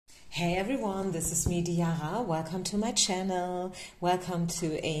Hey everyone, this is me, Diara. Welcome to my channel. Welcome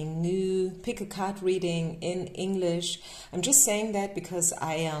to a new pick a card reading in English. I'm just saying that because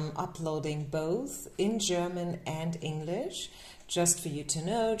I am uploading both in German and English, just for you to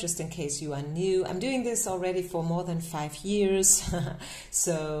know, just in case you are new. I'm doing this already for more than 5 years,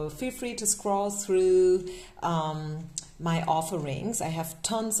 so feel free to scroll through my offerings. I have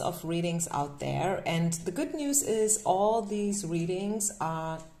tons of readings out there, and the good news is all these readings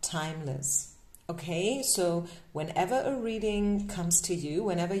are timeless. Okay, so whenever a reading comes to you,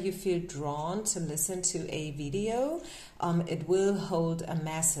 whenever you feel drawn to listen to a video, it will hold a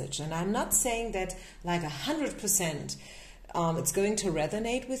message. And I'm not saying that like 100% it's going to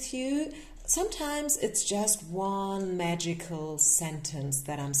resonate with you. Sometimes it's just one magical sentence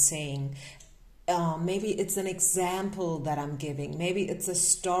that I'm saying. Maybe it's an example that I'm giving. Maybe it's a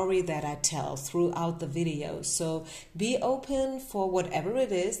story that I tell throughout the video. So be open for whatever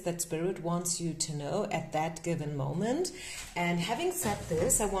it is that Spirit wants you to know at that given moment. And having said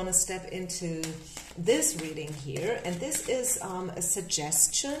this, I want to step into this reading here. And this is a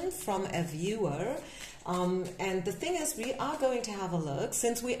suggestion from a viewer. And the thing is, we are going to have a look,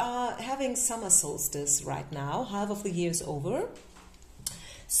 since we are having summer solstice right now, half of the year is over.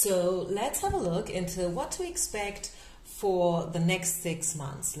 So let's have a look into what to expect for the next 6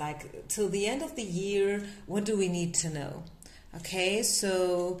 months, like till the end of the year. What do we need to know? Okay,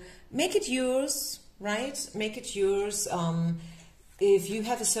 so make it yours, right? Make it yours. If you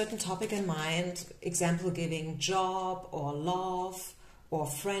have a certain topic in mind, example giving, job or love or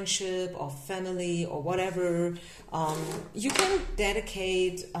friendship or family or whatever, you can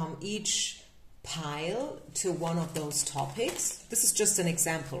dedicate each pile to one of those topics. This is just an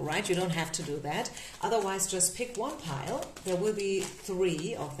example, right? You don't have to do that. Otherwise, just pick one pile. There will be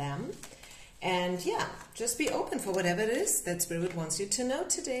 3 of them. And yeah, just be open for whatever it is that Spirit wants you to know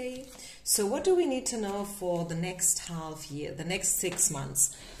today. So what do we need to know for the next half year, the next 6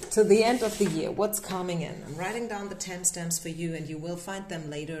 months, to the end of the year? What's coming in? I'm writing down the timestamps for you, and you will find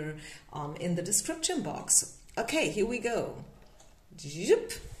them later in the description box. Okay, here we go.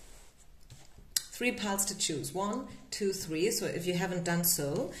 3 piles to choose. 1, 2, 3. So if you haven't done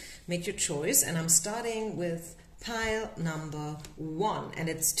so, make your choice. And I'm starting with pile number 1, and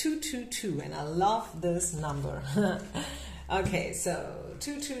it's 222, and I love this number. Okay, so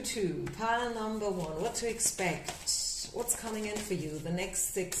 222, pile number 1. What to expect? What's coming in for you the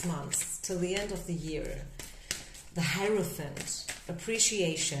next 6 months till the end of the year? The Hierophant,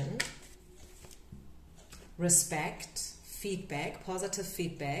 appreciation, respect, feedback, positive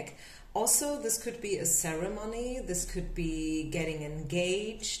feedback. Also, this could be a ceremony, this could be getting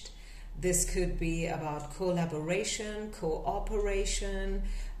engaged, this could be about collaboration, cooperation,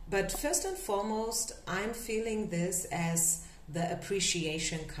 but first and foremost, I'm feeling this as the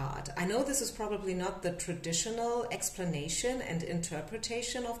appreciation card. I know this is probably not the traditional explanation and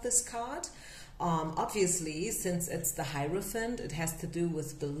interpretation of this card. Obviously, since it's the Hierophant, it has to do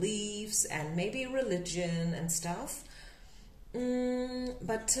with beliefs and maybe religion and stuff.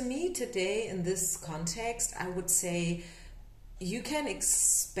 But to me today, in this context, I would say you can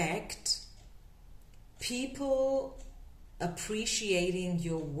expect people appreciating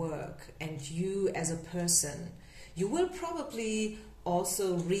your work and you as a person. You will probably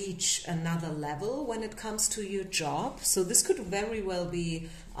also reach another level when it comes to your job. So this could very well be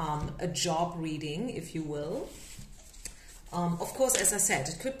a job reading, if you will. Of course, as I said,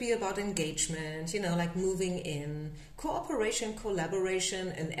 it could be about engagement, you know, like moving in, cooperation,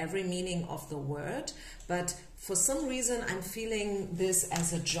 collaboration in every meaning of the word. But for some reason, I'm feeling this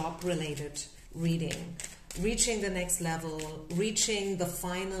as a job-related reading. Reaching the next level, reaching the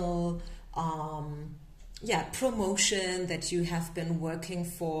final promotion that you have been working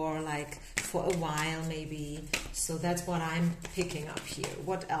for, like for a while maybe. So that's what I'm picking up here.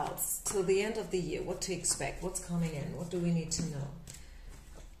 What else? Till the end of the year, what to expect? What's coming in? What do we need to know?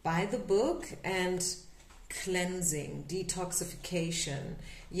 Buy the book and cleansing, detoxification.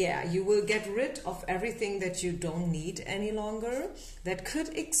 Yeah, you will get rid of everything that you don't need any longer. That could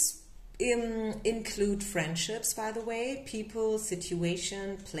include friendships, by the way, people,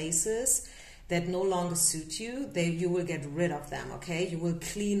 situation, places that no longer suit you. You will get rid of them, okay? You will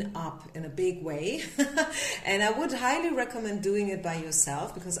clean up in a big way. And I would highly recommend doing it by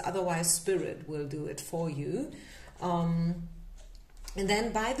yourself, because otherwise Spirit will do it for you. And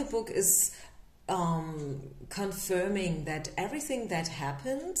then buy the book is confirming that everything that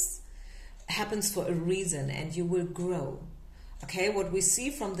happens for a reason, and you will grow. Okay, what we see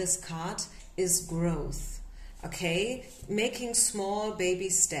from this card is growth. Okay, making small baby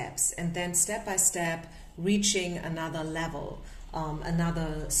steps, and then step by step reaching another level.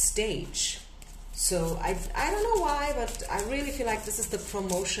 another stage. So I don't know why, but I really feel like this is the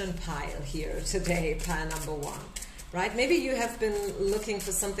promotion pile here today, pile number 1. Right? Maybe you have been looking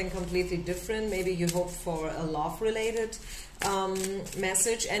for something completely different. Maybe you hope for a love-related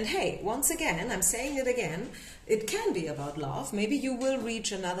message. And hey, once again, I'm saying it again, it can be about love. Maybe you will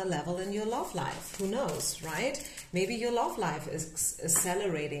reach another level in your love life. Who knows, right? Maybe your love life is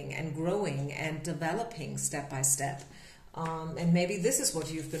accelerating and growing and developing step by step. And maybe this is what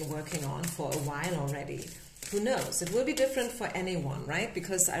you've been working on for a while already. Who knows? It will be different for anyone, right?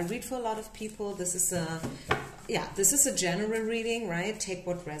 Because I read for a lot of people. This is a general reading, right? Take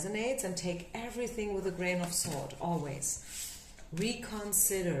what resonates and take everything with a grain of salt, always.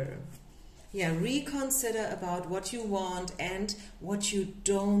 Reconsider. Yeah, reconsider about what you want and what you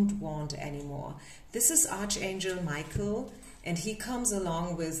don't want anymore. This is Archangel Michael, and he comes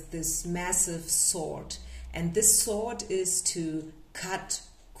along with this massive sword. And this sword is to cut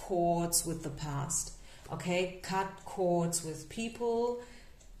cords with the past. Okay, cut cords with people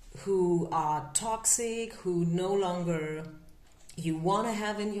who are toxic, who no longer you want to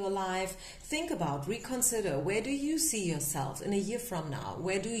have in your life. Think about, reconsider, where do you see yourself in a year from now?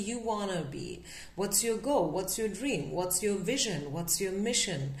 Where do you want to be? What's your goal? What's your dream? What's your vision? What's your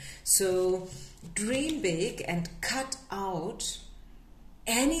mission? So dream big and cut out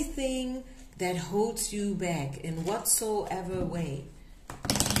anything that holds you back in whatsoever way.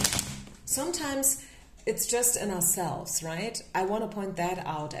 Sometimes it's just in ourselves, right? I want to point that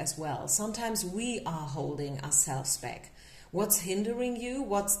out as well. Sometimes we are holding ourselves back. What's hindering you?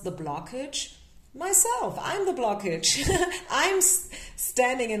 What's the blockage? Myself. I'm the blockage. I'm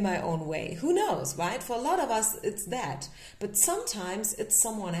standing in my own way. Who knows, right? For a lot of us, it's that. But sometimes it's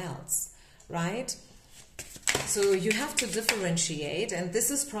someone else, right? So you have to differentiate, and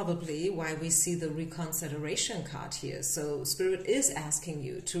this is probably why we see the reconsideration card here. So Spirit is asking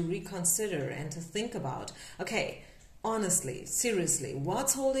you to reconsider and to think about, okay, honestly, seriously,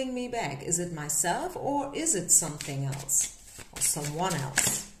 what's holding me back? Is it myself or is it something else or someone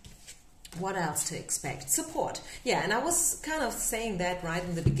else? What else to expect? Support. Yeah, and I was kind of saying that right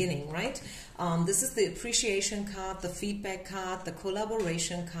in the beginning, right? This is the appreciation card, the feedback card, the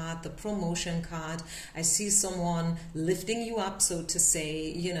collaboration card, the promotion card. I see someone lifting you up, so to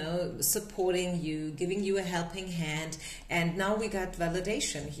say, you know, supporting you, giving you a helping hand. And now we got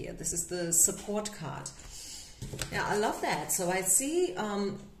validation here. This is the support card. Yeah, I love that. So I see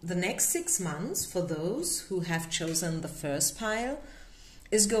the next 6 months for those who have chosen the first pile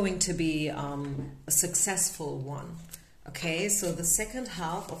is going to be a successful one. Okay, so the second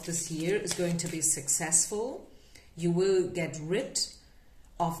half of this year is going to be successful. You will get rid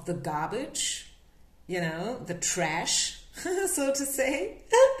of the garbage, you know, the trash, so to say.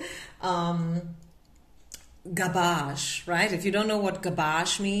 Garbage, right? If you don't know what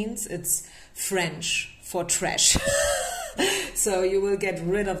garbage means, it's French for trash. So you will get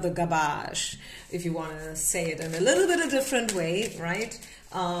rid of the garbage, if you want to say it in a little bit a different way, right?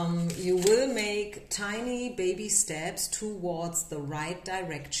 You will make tiny baby steps towards the right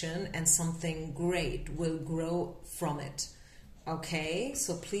direction, and something great will grow from it. Okay,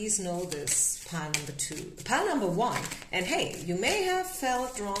 so please know this, pile number 2. Pile number 1, and hey, you may have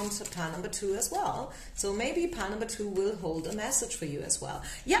felt drawn to pile number 2 as well, so maybe pile number 2 will hold a message for you as well.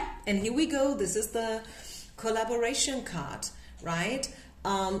 Yeah, and here we go. This is the collaboration card, right?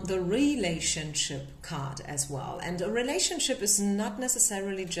 The relationship card as well. And a relationship is not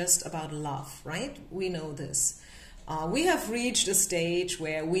necessarily just about love, right? We know this. We have reached a stage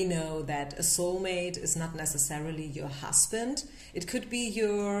where we know that a soulmate is not necessarily your husband. It could be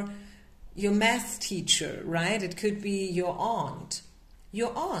your math teacher, right? It could be your aunt.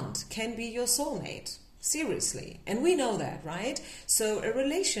 Your aunt can be your soulmate. Seriously. And we know that, right? So a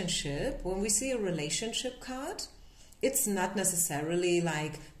relationship, when we see a relationship card, it's not necessarily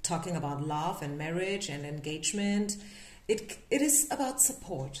like talking about love and marriage and engagement. It is about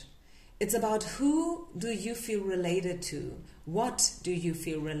support. It's about who do you feel related to? What do you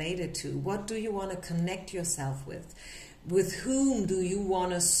feel related to? What do you want to connect yourself with? With whom do you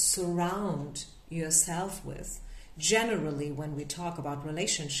want to surround yourself with? Generally, when we talk about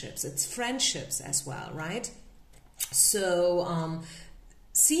relationships, it's friendships as well, right? So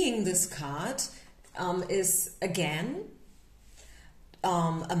seeing this card is again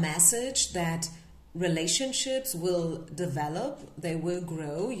a message that relationships will develop, they will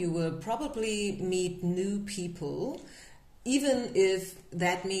grow, you will probably meet new people, even if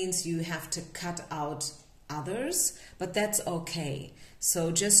that means you have to cut out others, but that's okay.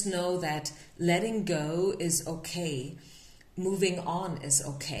 So just know that letting go is okay, moving on is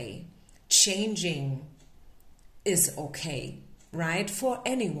okay, changing is okay. right? For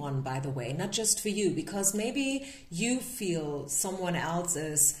anyone, by the way, not just for you, because maybe you feel someone else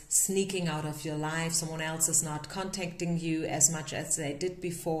is sneaking out of your life, someone else is not contacting you as much as they did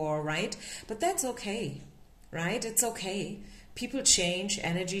before, right? But that's okay, right? It's okay. People change,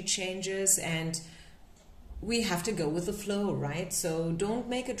 energy changes, and we have to go with the flow, right? So don't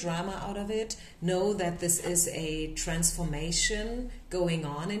make a drama out of it. Know that this is a transformation going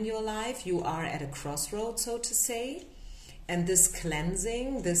on in your life. You are at a crossroads, so to say. And this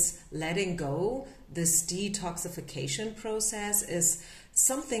cleansing, this letting go, this detoxification process is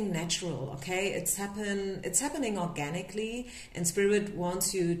something natural, okay? It's happening organically, and Spirit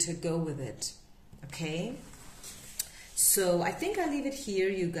wants you to go with it, okay? So I think I'll leave it here,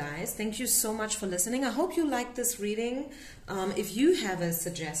 you guys. Thank you so much for listening. I hope you liked this reading. If you have a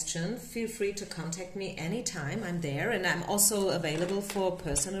suggestion, feel free to contact me anytime. I'm there, and I'm also available for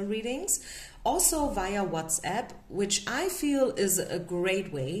personal readings. Also via WhatsApp, which I feel is a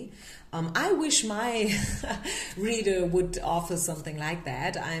great way. I wish my reader would offer something like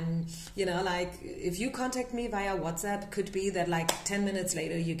that. Like if you contact me via WhatsApp, could be that like 10 minutes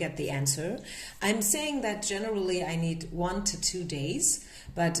later you get the answer. I'm saying that generally I need 1 to 2 days,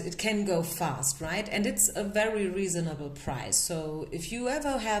 but it can go fast, right? And it's a very reasonable price. So if you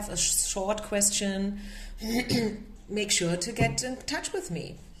ever have a short question, make sure to get in touch with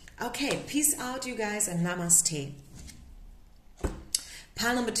me. Okay, peace out, you guys, and namaste.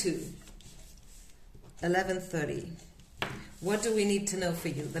 Pile number 2, 11:30. What do we need to know for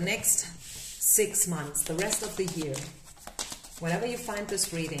you? The next 6 months, the rest of the year. Whenever you find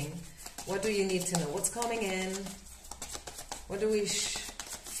this reading, what do you need to know? What's coming in? What do we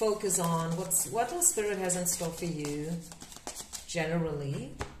focus on? What the Spirit has in store for you,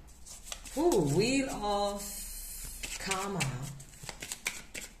 generally? Ooh, Wheel of Karma.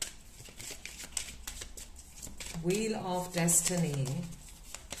 Wheel of Destiny.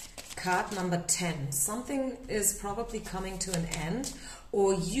 Card number 10. Something is probably coming to an end,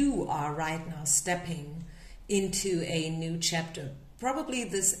 or you are right now stepping into a new chapter. Probably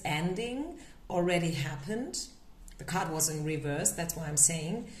this ending already happened. The card was in reverse, that's why I'm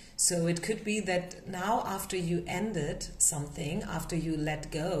saying. So it could be that now after you ended something, after you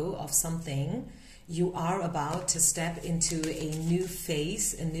let go of something, you are about to step into a new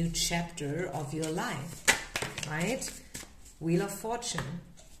phase, a new chapter of your life. Right? Wheel of Fortune.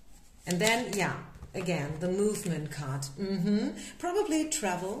 And then, yeah, again, the movement card. Probably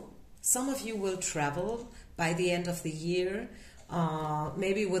travel. Some of you will travel by the end of the year.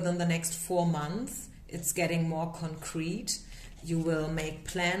 Maybe within the next 4 months. It's getting more concrete. You will make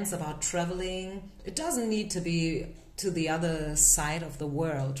plans about traveling. It doesn't need to be to the other side of the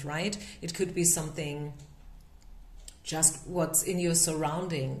world, right? It could be something, just what's in your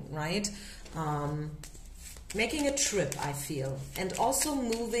surrounding, right? Making a trip, I feel, and also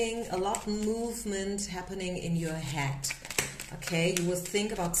moving, a lot of movement happening in your head, okay? You will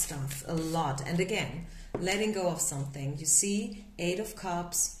think about stuff a lot, and again, letting go of something. You see, 8 of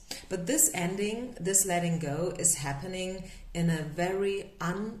Cups, but this ending, this letting go is happening in a very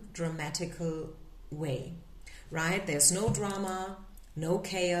undramatical way, right? There's no drama, no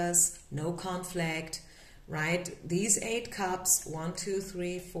chaos, no conflict, right? These 8 cups, 1, 2,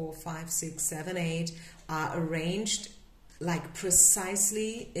 3, 4, 5, 6, 7, 8, are arranged like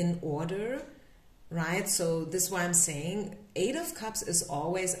precisely in order, right? So this is why I'm saying 8 of Cups is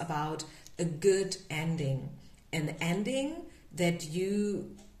always about a good ending, an ending that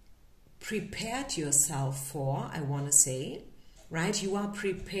you prepared yourself for, I want to say, right? You are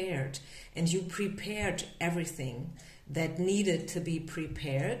prepared, and you prepared everything that needed to be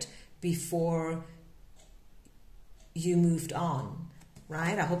prepared before you moved on,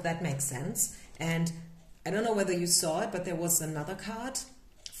 right? I hope that makes sense. And I don't know whether you saw it, but there was another card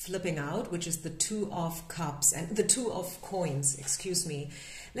flipping out, which is the 2 of Cups and the 2 of Coins, excuse me.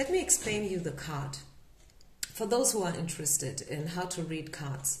 Let me explain you the card. For those who are interested in how to read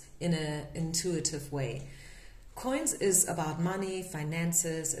cards in an intuitive way. Coins is about money,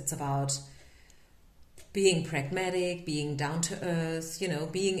 finances, it's about being pragmatic, being down to earth, you know,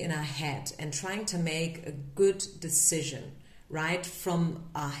 being in our head and trying to make a good decision, right, from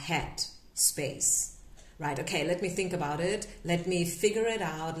our head space. Right, okay, let me think about it, let me figure it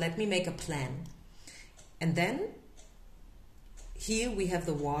out, let me make a plan. And then, here we have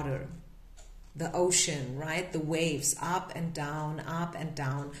the water, the ocean, right, the waves, up and down,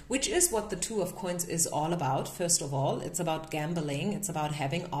 which is what the 2 of Coins is all about, first of all. It's about gambling, it's about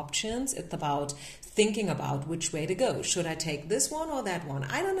having options, it's about thinking about which way to go. Should I take this one or that one?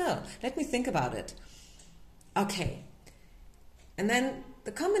 I don't know, let me think about it. Okay, and then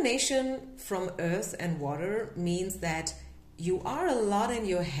the combination from earth and water means that you are a lot in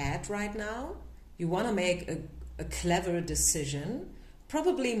your head right now. You want to make a clever decision.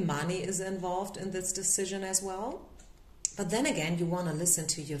 Probably money is involved in this decision as well. But then again, you want to listen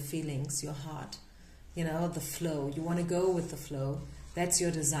to your feelings, your heart, you know, the flow. You want to go with the flow. That's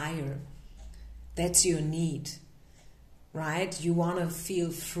your desire. That's your need, right? You want to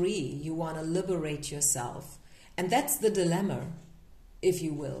feel free. You want to liberate yourself. And that's the dilemma, if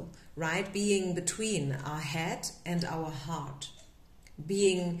you will, right? Being between our head and our heart.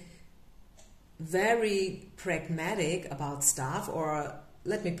 Being very pragmatic about stuff, or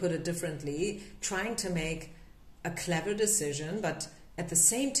let me put it differently, trying to make a clever decision, but at the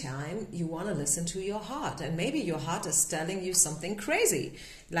same time, you want to listen to your heart. And maybe your heart is telling you something crazy,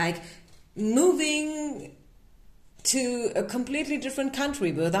 like moving to a completely different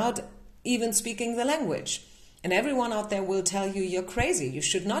country without even speaking the language. And everyone out there will tell you you're crazy, you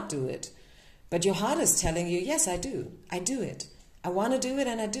should not do it. But your heart is telling you, yes, I do. I do it. I want to do it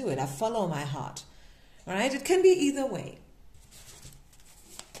and I do it. I follow my heart. All right? It can be either way.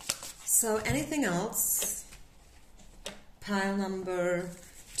 So anything else? Pile number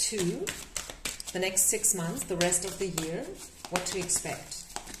 2. The next 6 months, the rest of the year. What to expect.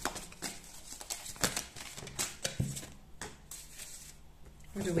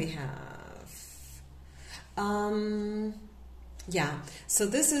 What do we have? Yeah, so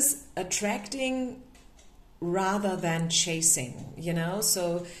this is attracting rather than chasing, you know.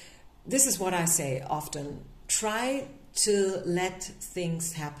 So this is what I say often. Try to let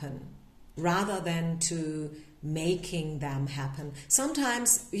things happen rather than to making them happen.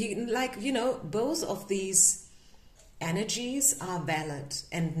 Sometimes, both of these energies are valid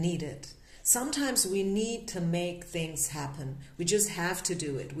and needed. Sometimes we need to make things happen. We just have to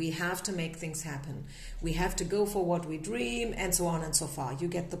do it. We have to make things happen. We have to go for what we dream, and so on and so far. You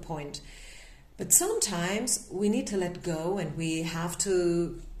get the point. But sometimes we need to let go, and we have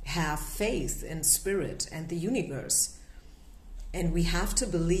to have faith in spirit and the universe. And we have to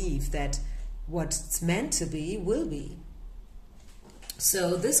believe that what's meant to be will be.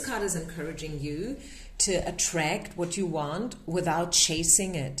 So this card is encouraging you to attract what you want without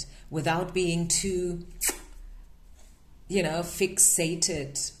chasing it, without being too,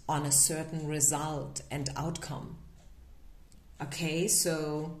 fixated on a certain result and outcome. Okay,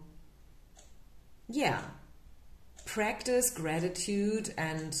 so yeah, practice gratitude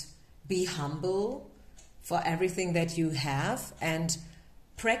and be humble for everything that you have, and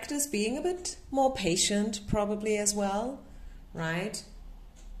practice being a bit more patient probably as well, right?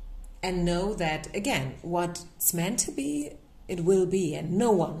 And know that, again, what's meant to be, it will be, and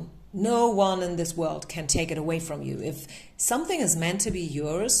no one in this world can take it away from you. If something is meant to be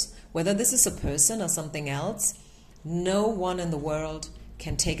yours, whether this is a person or something else, no one in the world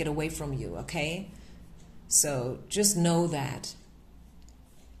can take it away from you, okay? So just know that.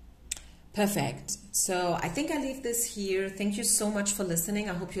 Perfect. So I think I leave this here. Thank you so much for listening.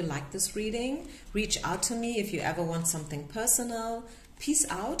 I hope you liked this reading. Reach out to me if you ever want something personal. Peace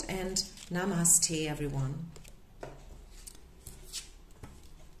out and namaste, everyone.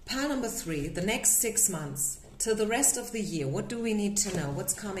 Pile number 3, the next 6 months till the rest of the year. What do we need to know?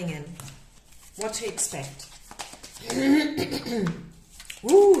 What's coming in? What to expect?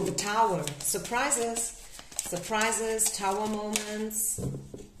 Ooh, the Tower. Surprises. Surprises, Tower moments.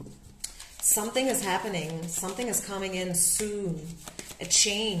 Something is happening. Something is coming in soon. A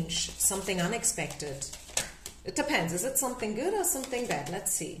change. Something unexpected. It depends. Is it something good or something bad?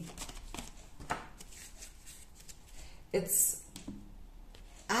 Let's see.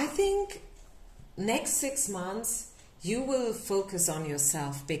 I think next 6 months you will focus on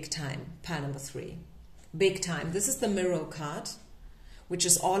yourself big time. Pile number 3. Big time. This is the Mirror card, which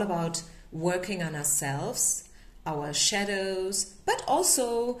is all about working on ourselves, our shadows, but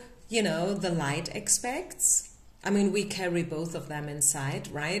also, the light aspects. I mean, we carry both of them inside,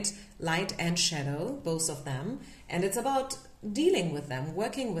 right? Light and shadow, both of them. And it's about dealing with them,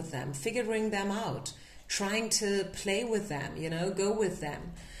 working with them, figuring them out, trying to play with them, go with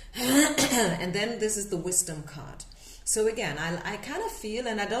them. And then this is the Wisdom card. So again, I kind of feel,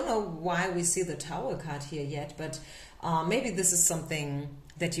 and I don't know why we see the Tower card here yet, but maybe this is something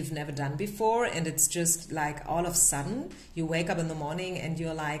that you've never done before, and it's just like all of a sudden you wake up in the morning and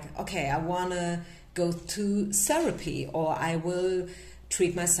you're like, okay, I want to go to therapy, or I will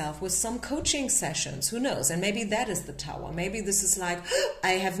treat myself with some coaching sessions. Who knows? And maybe that is the Tower. Maybe this is like,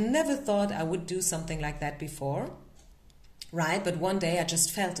 I have never thought I would do something like that before, right? But one day I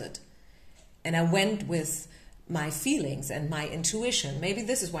just felt it. And I went with my feelings and my intuition. Maybe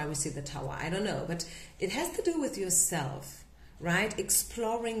this is why we see the Tower. I don't know. But it has to do with yourself, right?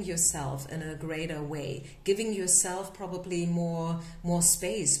 Exploring yourself in a greater way, giving yourself probably more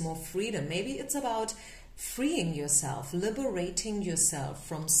space, more freedom. Maybe it's about freeing yourself, liberating yourself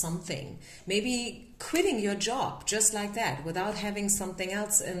from something. Maybe quitting your job just like that without having something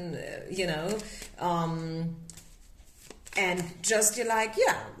else in, and just you're like,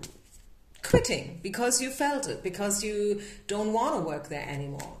 yeah, quitting because you felt it, because you don't want to work there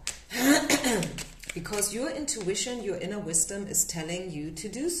anymore. Because your intuition, your inner wisdom is telling you to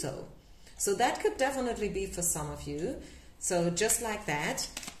do so. So that could definitely be for some of you. So just like that,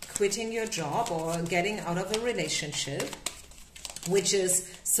 quitting your job or getting out of a relationship, which is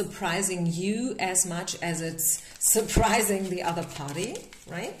surprising you as much as it's surprising the other party,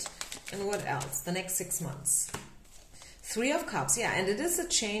 right? And what else? The next 6 months. 3 of Cups, yeah, and it is a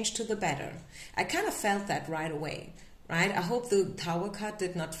change to the better. I kind of felt that right away, right? I hope the Tower card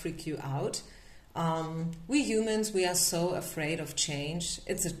did not freak you out. We humans, we are so afraid of change.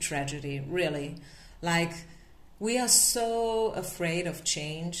 It's a tragedy, really. Like, we are so afraid of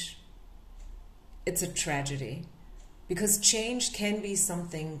change. It's a tragedy. Because change can be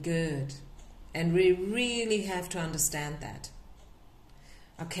something good. And we really have to understand that.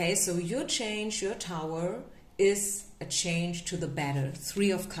 Okay, so your change, your Tower, is a change to the better.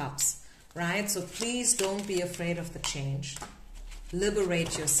 3 of Cups, right? So please don't be afraid of the change.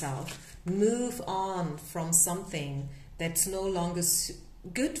 Liberate yourself. Move on from something that's no longer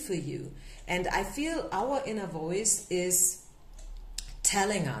good for you. And I feel our inner voice is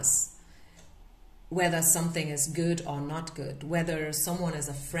telling us whether something is good or not good, whether someone is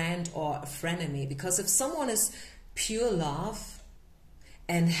a friend or a frenemy. Because if someone is pure love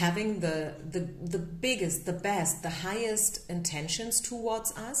and having the biggest, the best, the highest intentions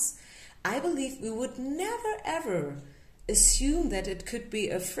towards us, I believe we would never ever assume that it could be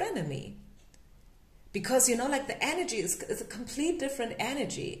a frenemy. Because, like the energy is a complete different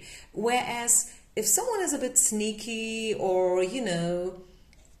energy. Whereas if someone is a bit sneaky or, in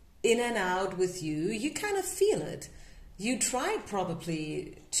and out with you, you kind of feel it. You tried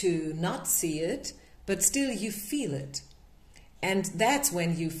probably to not see it, but still you feel it. And that's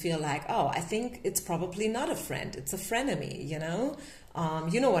when you feel like, oh, I think it's probably not a friend, it's a frenemy, You know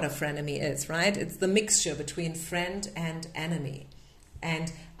what a frenemy is, right? It's the mixture between friend and enemy.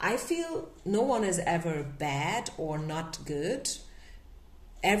 And I feel no one is ever bad or not good.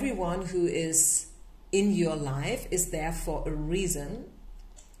 Everyone who is in your life is there for a reason,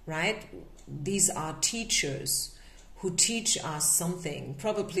 right? These are teachers who teach us something,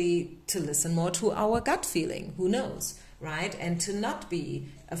 probably to listen more to our gut feeling, who knows, right? And to not be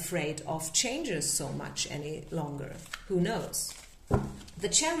afraid of changes so much any longer, who knows? The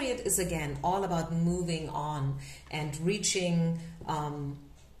Chariot is again all about moving on and reaching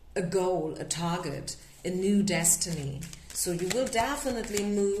a goal, a target, a new destiny. So you will definitely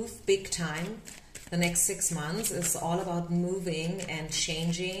move big time. The next 6 months is all about moving and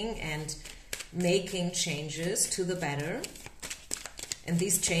changing and making changes to the better. And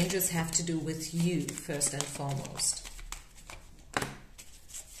these changes have to do with you first and foremost.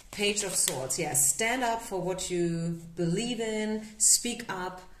 Page of Swords, yes, stand up for what you believe in, speak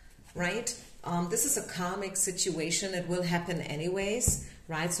up, right? This is a karmic situation. It will happen anyways,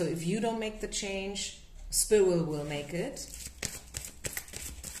 right? So if you don't make the change, Spirit will make it.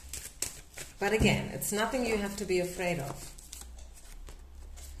 But again, it's nothing you have to be afraid of.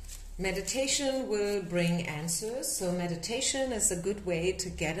 Meditation will bring answers. So meditation is a good way to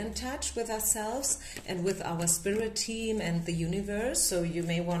get in touch with ourselves and with our spirit team and the universe. So you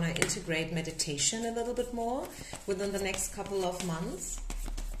may want to integrate meditation a little bit more within the next couple of months.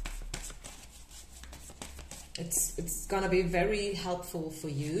 It's going to be very helpful for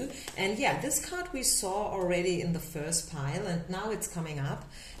you. And yeah, this card we saw already in the first pile, and now it's coming up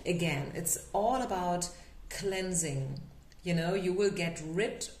again. It's all about cleansing. You will get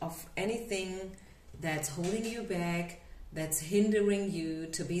rid of anything that's holding you back, that's hindering you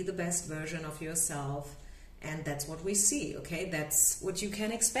to be the best version of yourself. And that's what we see, okay? That's what you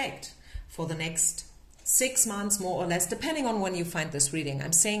can expect for the next 6 months, more or less, depending on when you find this reading.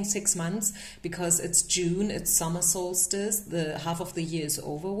 I'm saying 6 months because it's June, it's summer solstice, the half of the year is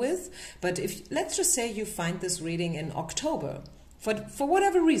over with. But let's just say you find this reading in October, for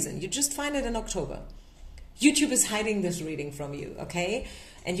whatever reason, you just find it in October. YouTube is hiding this reading from you, okay?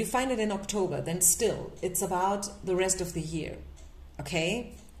 And you find it in October, then still, it's about the rest of the year,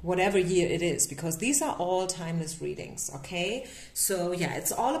 okay? Whatever year it is, because these are all timeless readings, okay? So yeah,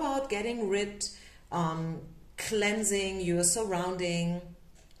 it's all about getting rid, cleansing your surrounding,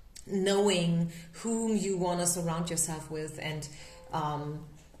 knowing whom you want to surround yourself with, and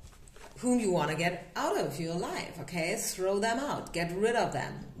whom you want to get out of your life, okay? Throw them out. Get rid of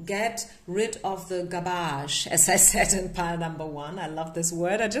them. Get rid of the garbage, as I said in pile number 1. I love this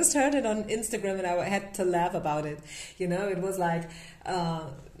word. I just heard it on Instagram and I had to laugh about it. You know, it was like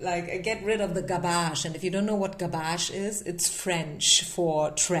get rid of the garbage. And if you don't know what garbage is, it's French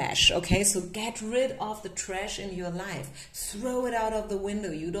for trash, okay? So get rid of the trash in your life. Throw it out of the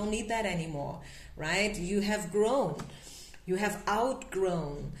window. You don't need that anymore, right? You have grown. You have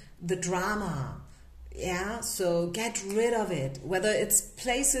outgrown the drama, yeah? So get rid of it, whether it's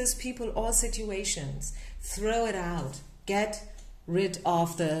places, people, or situations. Throw it out. Get rid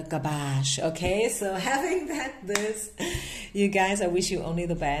of the garbage, okay? So having this, you guys, I wish you only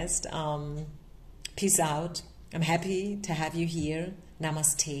the best. Peace out. I'm happy to have you here.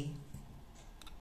 Namaste.